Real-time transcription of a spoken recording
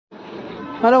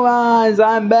Hello guys,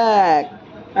 I'm back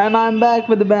and I'm back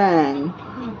with a bang.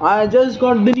 I just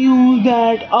got the news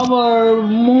that our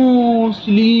most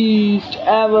least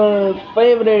ever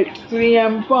favorite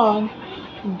CM Punk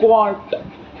got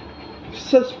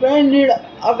suspended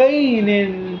again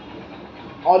in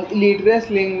All Elite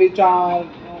Wrestling, which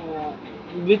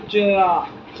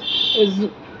is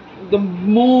the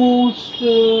most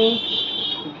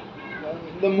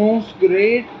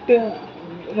great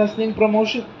wrestling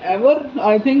promotion ever,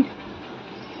 I think,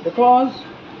 because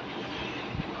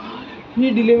he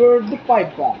delivered the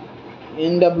pipe bomb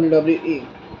in WWE.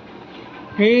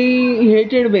 He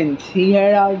hated Vince. He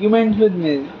had arguments with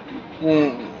Vince.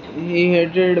 He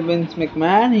hated Vince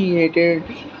McMahon. He hated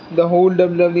the whole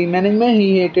WWE management.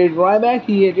 He hated Ryback.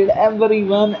 He hated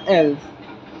everyone else.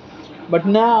 But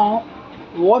now,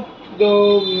 what the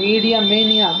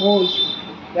mediamania host,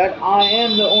 that I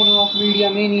am the owner of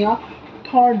mediamania,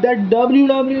 thought that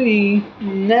WWE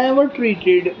never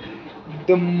treated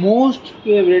the most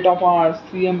favorite of ours,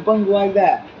 CM Punk, like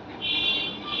that.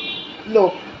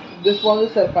 Look, this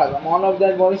was a sarcasm. All of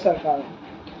that was a sarcasm.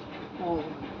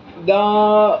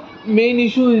 The main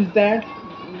issue is that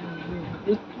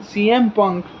CM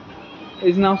Punk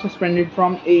is now suspended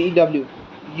from AEW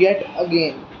yet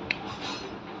again.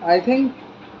 I think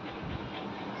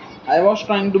I was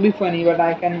trying to be funny, but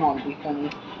I cannot be funny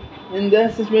in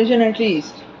this situation at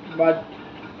least. But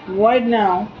right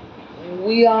now,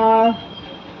 we are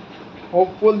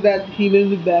hopeful that he will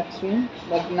be back soon.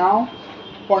 But now,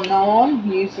 for now on,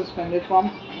 he is suspended from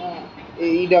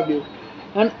AEW.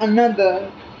 And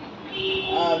another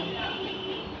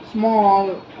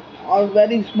small or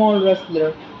very small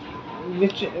wrestler,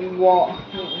 which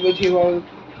he was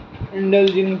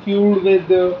indulging feud with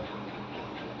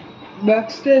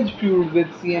backstage feud with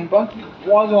CM Punk,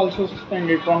 was also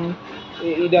suspended from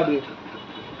AEW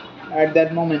at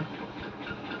that moment.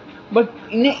 But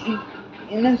in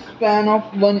a span of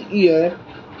 1 year,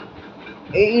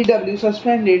 AEW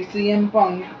suspended CM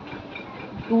Punk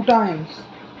 2 times,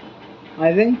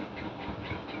 I think,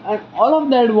 and all of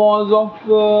that was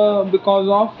because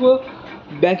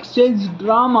of backstage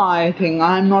drama. I think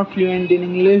I am not fluent in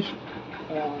English,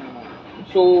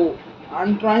 so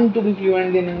I'm trying to be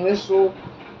fluent in English. So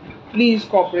please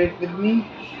cooperate with me.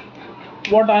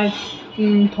 What I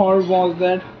thought was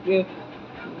that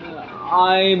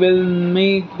I will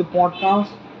make the podcast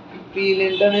feel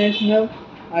international.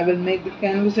 I will make the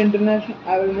canvas international.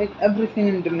 I will make everything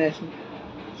international.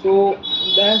 So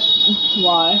that's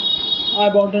why I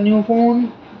bought a new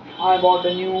phone. I bought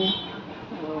a new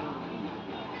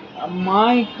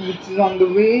mic, which is on the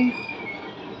way.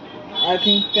 I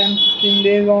think 10-15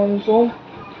 days also,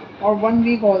 or 1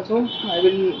 week also, I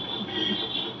will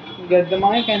get the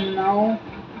mic, and now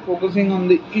focusing on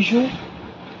the issue.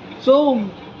 So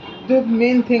the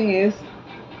main thing is,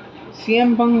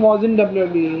 CM Punk was in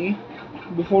WWE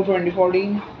before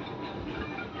 2014,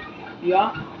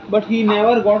 yeah, but he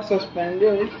never got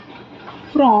suspended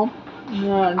from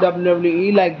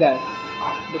WWE like that,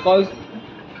 because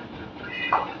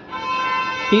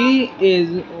he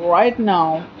is right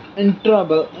now in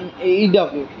trouble in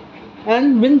AEW.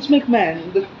 And Vince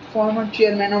McMahon, the former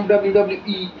chairman of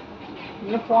WWE,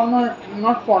 not former,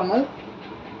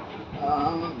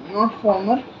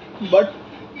 but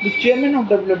the chairman of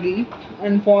WWE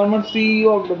and former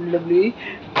CEO of WWE,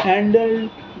 handled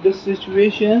the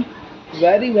situation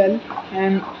very well,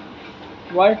 and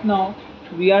right now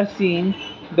we are seeing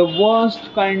the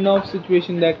worst kind of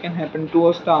situation that can happen to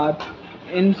a star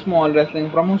in small wrestling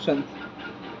promotions.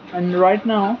 And right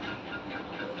now,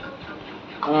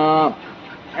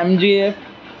 MJF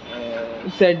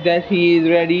said that he is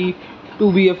ready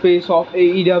to be a face of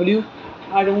AEW.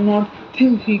 I do not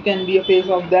think he can be a face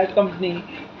of that company,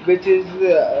 which is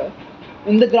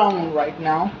in the ground right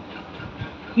now.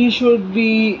 He should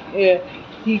be.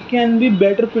 He can be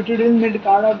better fitted in mid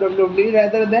card of WWE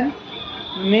rather than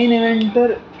main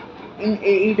eventer in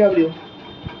AEW.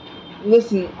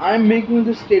 Listen, I am making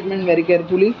this statement very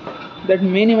carefully, that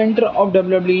main eventer of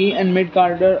WWE and mid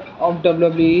carder of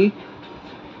WWE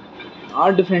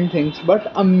are different things,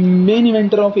 but a main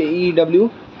eventer of AEW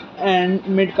and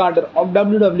mid carder of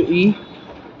WWE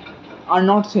are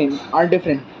not same, are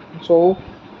different. So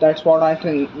that's what I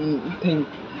think.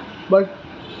 But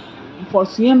for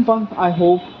CM Punk, I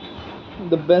hope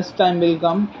the best time will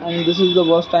come, and this is the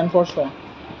worst time for sure.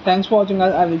 Thanks for watching,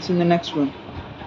 guys. I will see you in the next one.